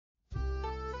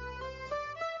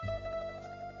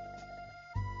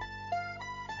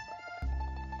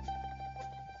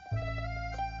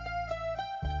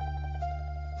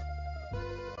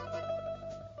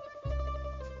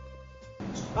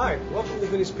Hi, welcome to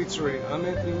Vinnie's Pizzeria. I'm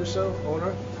Anthony Russo,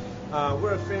 owner.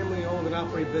 We're a family-owned and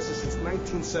operated business since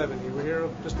 1970. We're here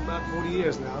just about 40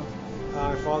 years now.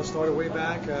 My father started way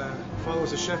back. My father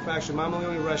was a chef at Mama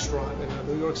Leone restaurant in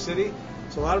New York City.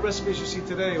 So a lot of recipes you see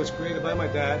today was created by my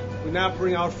dad. We now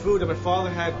bring our food that my father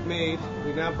had made.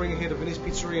 We now bring it here to Vinnie's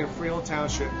Pizzeria in Freehold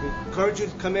Township. We encourage you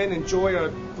to come in and enjoy our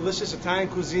delicious Italian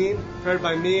cuisine prepared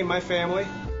by me and my family.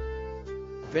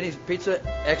 Vinnie's Pizza,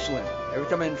 excellent. Every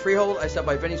time I'm in Freehold, I stop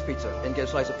by Vinnie's Pizza and get a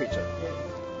slice of pizza.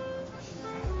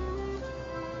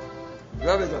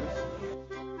 Very good.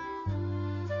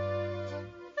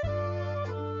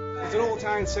 There's an old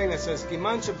Italian saying that says, "Chi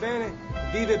mangia bene,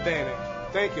 vive bene."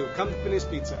 Thank you. Come to Vinnie's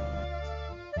Pizza.